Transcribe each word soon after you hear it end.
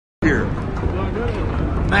here.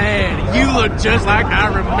 Man, you look just like I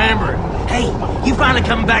remember. Hey, you finally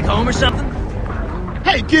coming back home or something?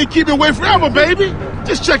 Hey, kid, keep me away forever, baby.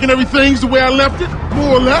 Just checking everything's the way I left it,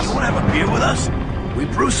 more or less. You want to have a beer with us? We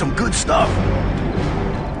brew some good stuff.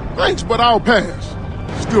 Thanks, but I'll pass.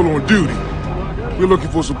 Still on duty. We're looking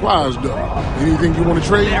for supplies, though. Anything you want to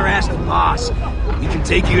trade? Better ask the boss. We can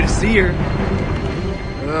take you to see her.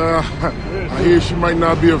 I hear she might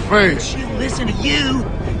not be a fan. She'll listen to you.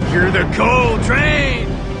 You're the coal train.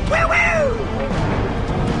 Woo-woo!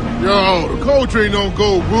 Yo, the coal train don't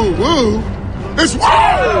go woo-woo. It's woo!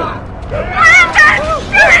 Brandon!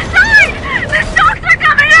 You're inside! The sharks are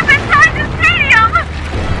coming up inside the stadium!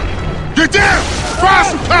 Get down! Find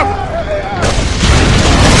some cover!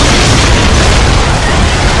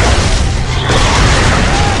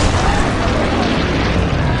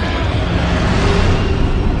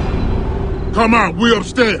 Come on, we're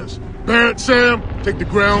upstairs. Barrett, Sam, take the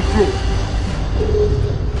ground floor.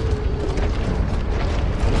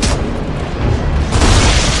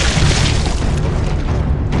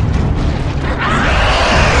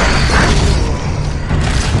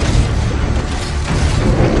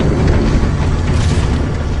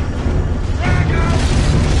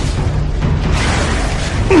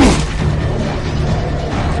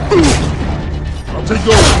 I'll take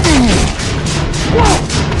over.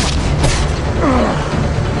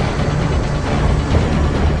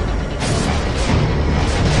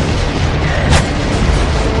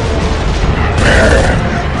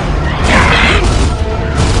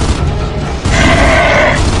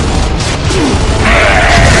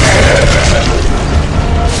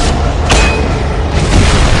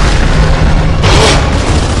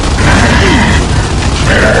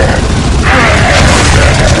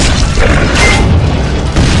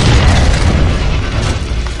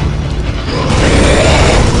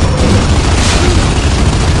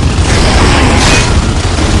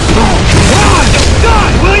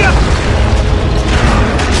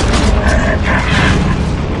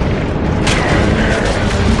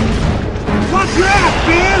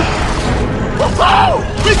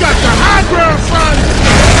 We got the high ground, son!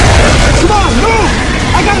 Come on, move!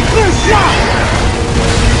 I got a clear shot!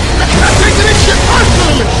 I'm taking this shit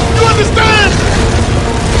personally! You understand?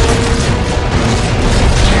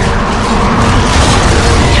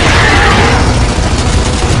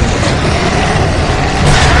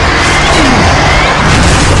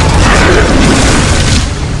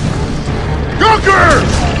 Gunkers!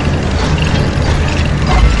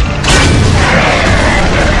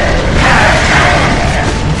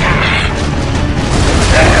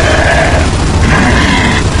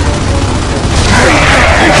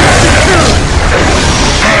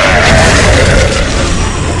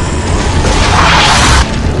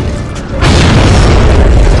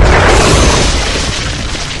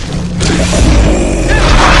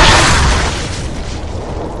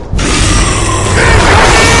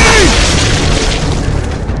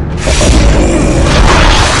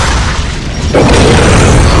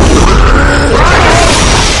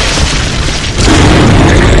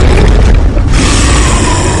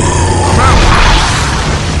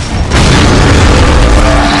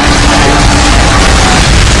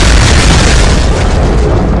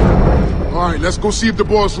 Let's go see if the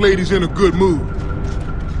boss lady's in a good mood.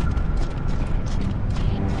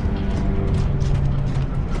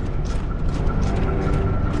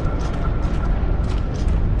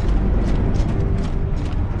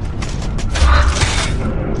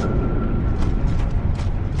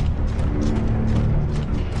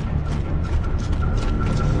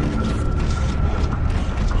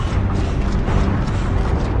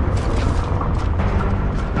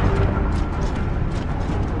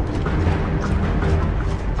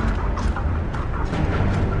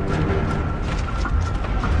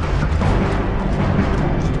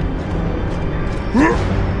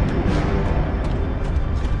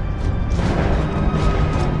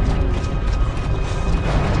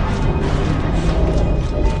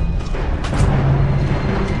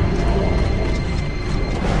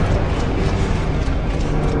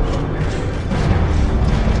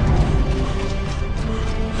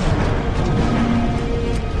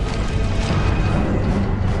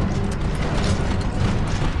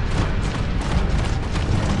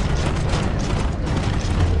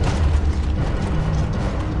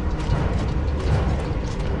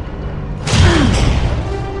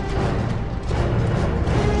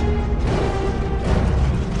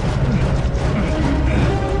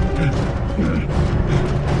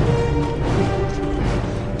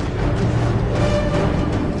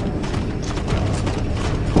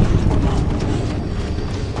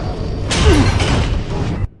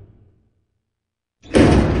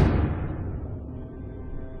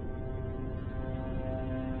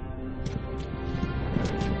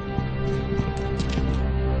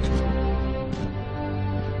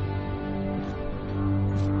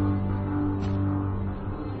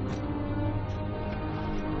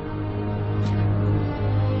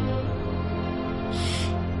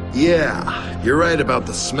 Yeah, you're right about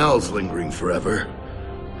the smells lingering forever.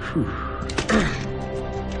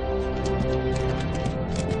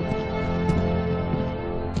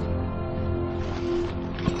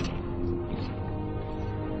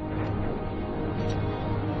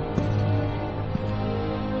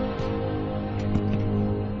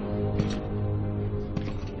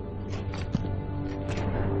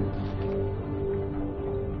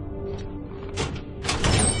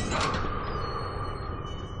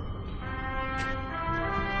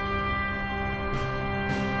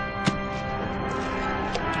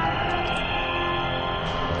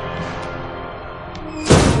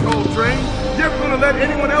 You ever gonna let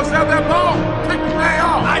anyone else have that ball? Take the day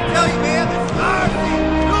off! I tell you, man, this is our team!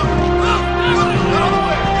 Get on the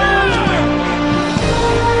way!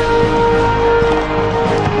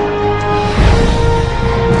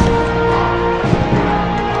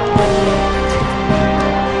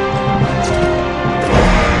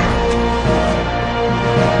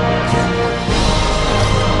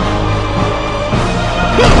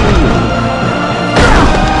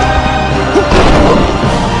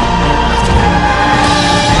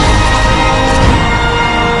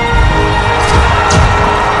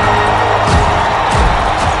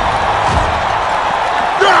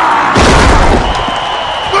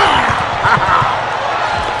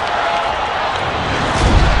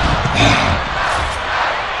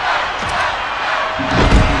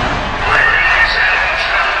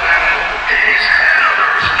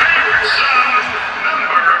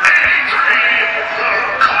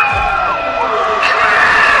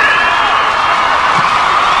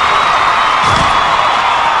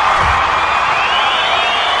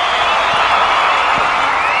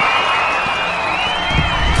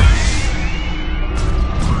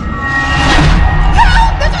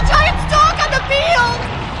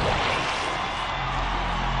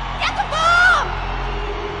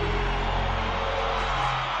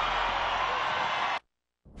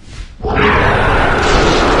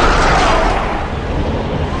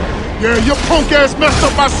 Yeah, your punk ass messed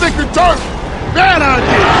up my sacred turf. Bad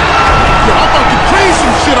idea. Yeah, I'm about to clean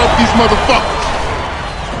some shit off these motherfuckers.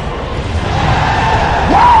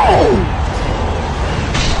 Whoa!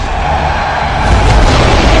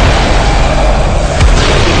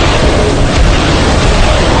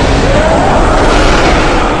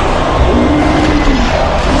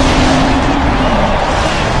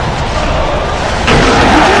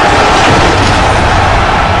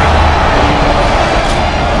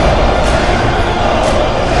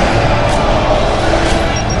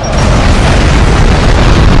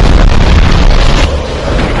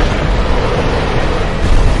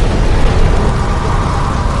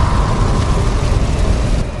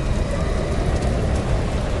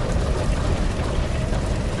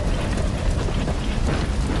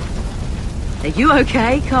 Are you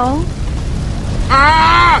okay, Cole?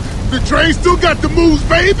 Ah! The train still got the moves,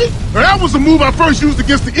 baby! Now, that was a move I first used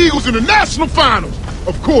against the Eagles in the National Finals!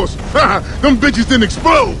 Of course, them bitches didn't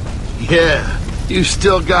explode! Yeah, you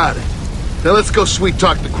still got it. Now let's go sweet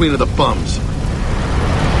talk the Queen of the Bums.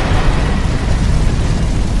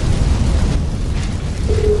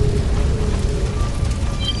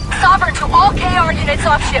 Sovereign to all KR units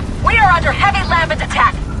off ship. We are under heavy lambent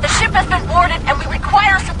attack. The ship has been boarded and we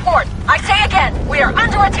require support. I say again, we are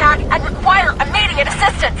under attack and require immediate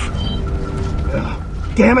assistance.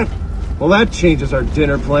 Damn it! Well, that changes our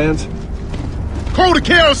dinner plans. Call to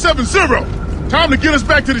KR-70! Time to get us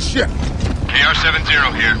back to the ship.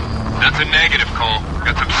 KR-70 here. That's a negative call.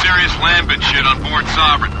 Got some serious lambent shit on board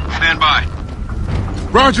Sovereign. Stand by.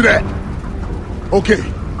 Roger that. Okay,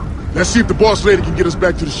 let's see if the boss lady can get us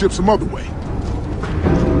back to the ship some other way.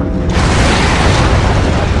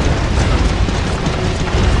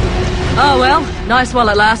 Oh well, nice while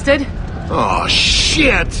it lasted. Oh,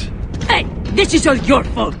 shit! Hey, this is all your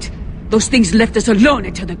fault. Those things left us alone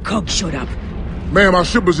until the cogs showed up. Ma'am, our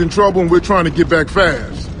ship was in trouble and we're trying to get back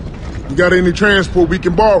fast. You got any transport we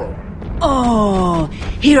can borrow? Oh,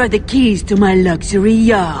 here are the keys to my luxury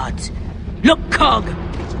yacht. Look, Cog,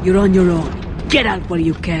 you're on your own. Get out while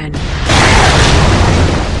you can.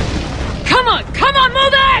 Come on,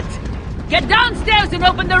 move it! Get downstairs and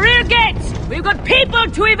open the rear gates! We've got people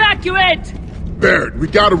to evacuate! Barrett, we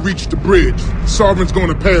gotta reach the bridge. Sovereign's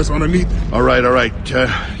gonna pass underneath it. All right.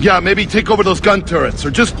 Yeah, maybe take over those gun turrets,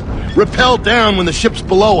 or just rappel down when the ship's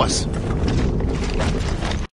below us.